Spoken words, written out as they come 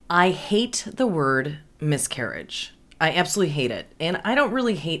I hate the word miscarriage. I absolutely hate it. And I don't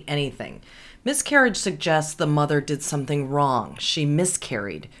really hate anything. Miscarriage suggests the mother did something wrong. She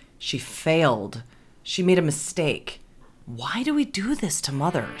miscarried. She failed. She made a mistake. Why do we do this to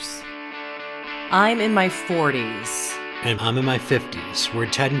mothers? I'm in my 40s. And I'm in my 50s. We're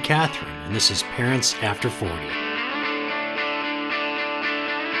Ted and Catherine, and this is Parents After 40.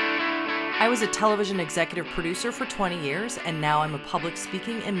 I was a television executive producer for 20 years, and now I'm a public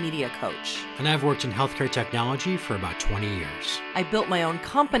speaking and media coach. And I've worked in healthcare technology for about 20 years. I built my own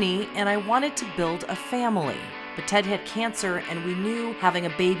company, and I wanted to build a family. But Ted had cancer, and we knew having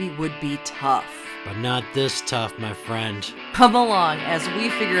a baby would be tough. But not this tough, my friend. Come along as we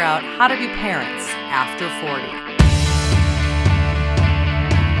figure out how to be parents after 40.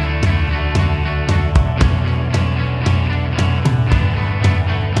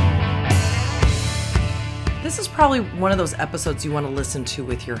 This is probably one of those episodes you want to listen to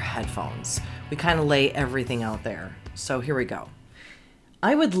with your headphones. We kind of lay everything out there. So here we go.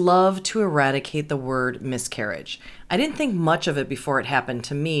 I would love to eradicate the word miscarriage. I didn't think much of it before it happened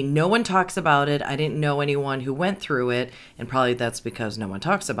to me. No one talks about it. I didn't know anyone who went through it, and probably that's because no one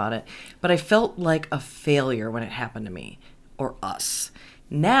talks about it. But I felt like a failure when it happened to me, or us.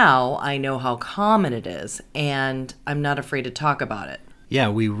 Now I know how common it is, and I'm not afraid to talk about it. Yeah,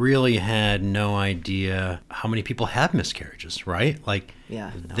 we really had no idea how many people have miscarriages, right?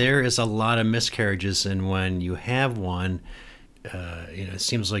 There is a lot of miscarriages, and when you have one, it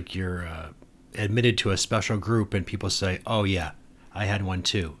seems like you're admitted to a special group, and people say, "Oh yeah, I had one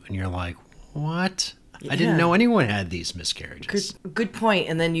too," and you're like, "What? I didn't know anyone had these miscarriages." Good point.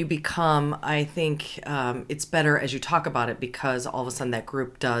 And then you become, I think, it's better as you talk about it because all of a sudden that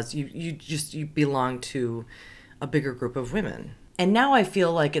group does. You belong to a bigger group of women. And now I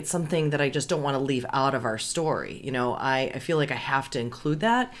feel like it's something that I just don't want to leave out of our story. I feel like I have to include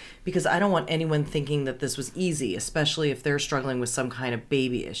that because I don't want anyone thinking that this was easy, especially if they're struggling with some kind of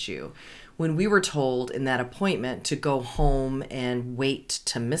baby issue. When we were told in that appointment to go home and wait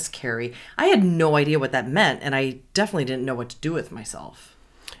to miscarry, I had no idea what that meant, and I definitely didn't know what to do with myself.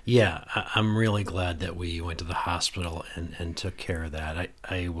 Yeah, I'm really glad that we went to the hospital and took care of that.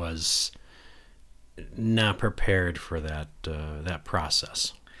 I was not prepared for that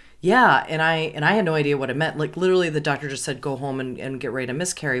process. Yeah, and I had no idea what it meant. Like literally the doctor just said go home and get ready to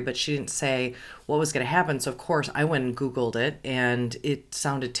miscarry, but she didn't say what was going to happen. So of course I went and Googled it, and it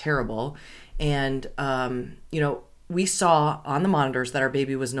sounded terrible. And we saw on the monitors that our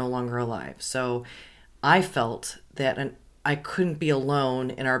baby was no longer alive. So I felt that I couldn't be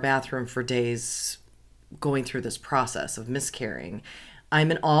alone in our bathroom for days going through this process of miscarrying. I'm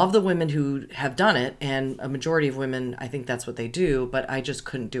in awe of the women who have done it, and a majority of women, I think that's what they do, but I just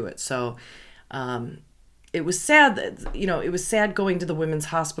couldn't do it. So it was sad that, it was sad going to the women's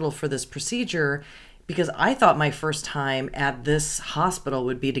hospital for this procedure because I thought my first time at this hospital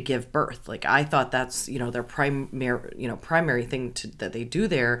would be to give birth. Like I thought that's, their primary thing that they do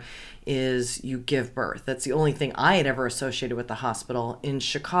there is you give birth. That's the only thing I had ever associated with the hospital. In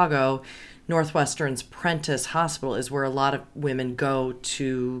Chicago, Northwestern's Prentice Hospital is where a lot of women go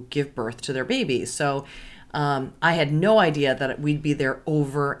to give birth to their babies. So I had no idea that we'd be there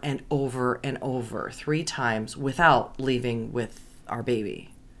over and over and over 3 times without leaving with our baby.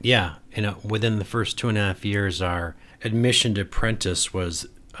 Yeah, within the first 2.5 years, our admission to Prentice was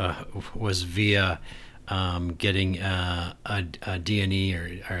via getting a D&E or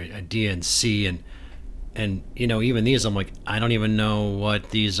a DNC, and even these, I'm like, I don't even know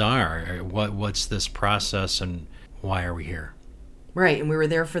what these are. What's this process, and why are we here? Right, and we were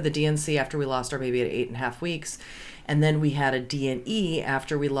there for the DNC after we lost our baby at 8.5 weeks, and then we had a D&E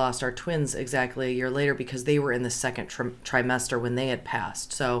after we lost our twins exactly a year later because they were in the second trimester when they had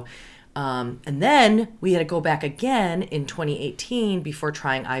passed. So, and then we had to go back again in 2018 before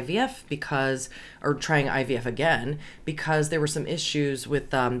trying IVF trying IVF again because there were some issues with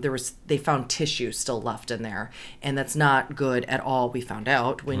they found tissue still left in there, and that's not good at all. We found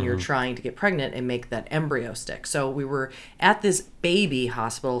out when you're trying to get pregnant and make that embryo stick. So we were at this baby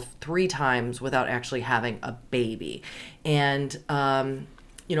hospital 3 times without actually having a baby, and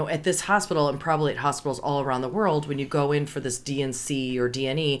at this hospital and probably at hospitals all around the world, when you go in for this DNC or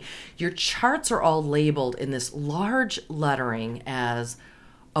DNE, your charts are all labeled in this large lettering as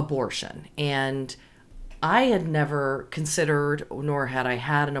abortion. And I had never considered, nor had I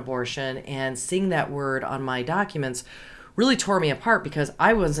had an abortion, and seeing that word on my documents really tore me apart because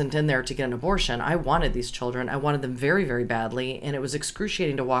I wasn't in there to get an abortion. I wanted these children. I wanted them very, very badly. And it was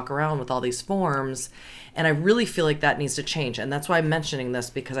excruciating to walk around with all these forms. And I really feel like that needs to change. And that's why I'm mentioning this,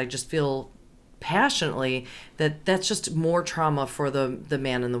 because I just feel passionately that that's just more trauma for the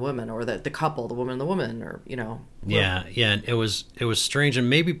man and the woman, or the couple, the woman and the woman, or, you know. Yeah. And it was strange. And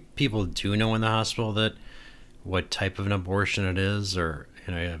maybe people do know in the hospital that what type of an abortion it is, or,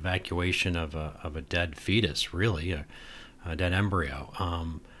 you know, evacuation of a dead fetus, really, a dead embryo.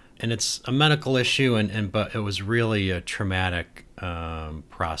 And it's a medical issue, but it was really a traumatic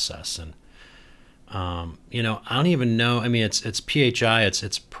process. And you know, I don't even know. I mean, it's PHI,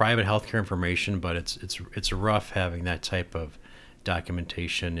 it's private healthcare information, but it's rough having that type of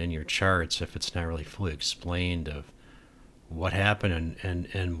documentation in your charts if it's not really fully explained of what happened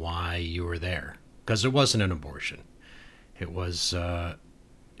and why you were there. Because it wasn't an abortion. It was the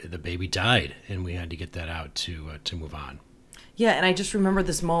baby died, and we had to get that out to move on. Yeah, and I just remember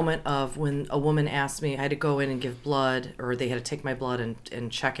this moment of when a woman asked me, I had to go in and give blood, or they had to take my blood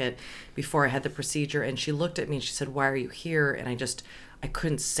and check it before I had the procedure. And she looked at me and she said, "Why are you here?" And I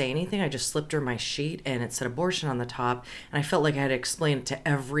couldn't say anything. I just slipped her my sheet and it said abortion on the top. And I felt like I had to explain it to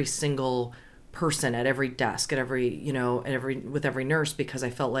every single person at every desk, at every, you know, with every nurse, because I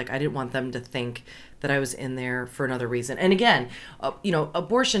felt like I didn't want them to think that I was in there for another reason. And again, you know,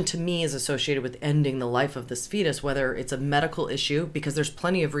 abortion to me is associated with ending the life of this fetus, whether it's a medical issue, because there's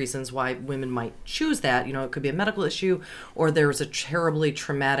plenty of reasons why women might choose that. You know, it could be a medical issue, or there was a terribly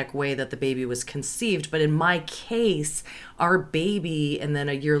traumatic way that the baby was conceived. But in my case, our baby, and then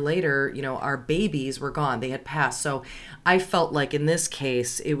a year later, you know, our babies were gone. They had passed. So I felt like in this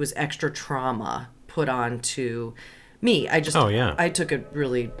case, it was extra trauma put on to me. I took it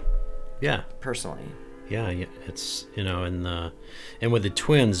really personally. Yeah, it's, you know, and with the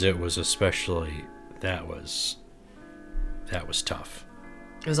twins, it was especially, that was tough.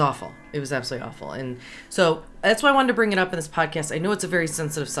 It was awful. It was absolutely awful. And so that's why I wanted to bring it up in this podcast. I know it's a very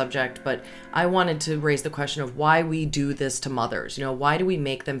sensitive subject, but I wanted to raise the question of why we do this to mothers. You know, why do we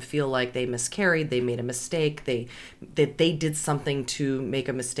make them feel like they miscarried, they made a mistake, that they did something to make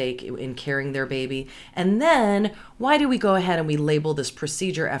a mistake in carrying their baby? And then why do we go ahead and we label this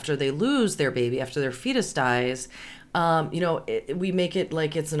procedure after they lose their baby, after their fetus dies? You know, we make it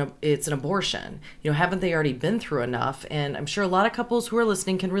like it's an abortion. You know, haven't they already been through enough? And I'm sure a lot of couples who are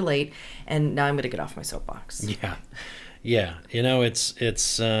listening can relate. And now I'm going to get off my soapbox. Yeah. You know, it's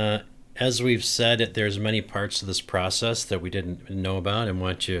as we've said, there's many parts of this process that we didn't know about, and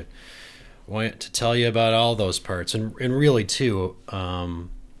want to tell you about all those parts. And really too,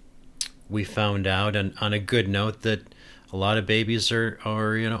 we found out, and on a good note, that a lot of babies are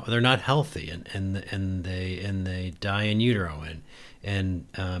you know, they're not healthy, and they die in utero, and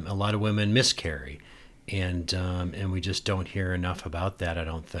a lot of women miscarry, and we just don't hear enough about that, I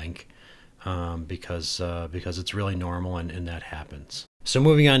don't think, because it's really normal, and that happens. So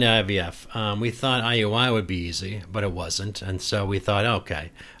moving on to IVF, we thought IUI would be easy, but it wasn't, and so we thought,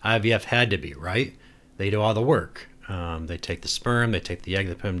 okay, IVF had to be, right? They do all the work. They take the sperm, they take the egg,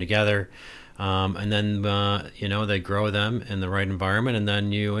 they put them together. And then, you know, they grow them in the right environment, and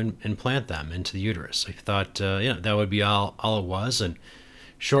then you implant them into the uterus. I thought, you know, that would be all it was, and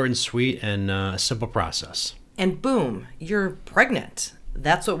short and sweet, and a simple process. And boom, you're pregnant.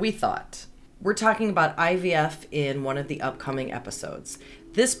 That's what we thought. We're talking about IVF in one of the upcoming episodes.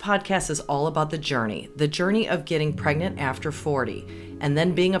 This podcast is all about the journey of getting pregnant after 40, and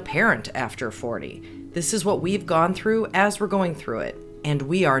then being a parent after 40. This is what we've gone through as we're going through it. And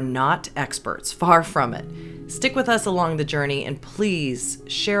we are not experts, far from it. Stick with us along the journey, and please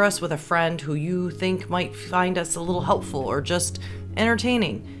share us with a friend who you think might find us a little helpful or just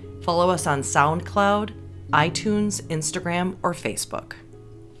entertaining. Follow us on SoundCloud, iTunes, Instagram, or Facebook.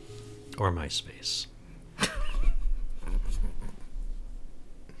 Or MySpace.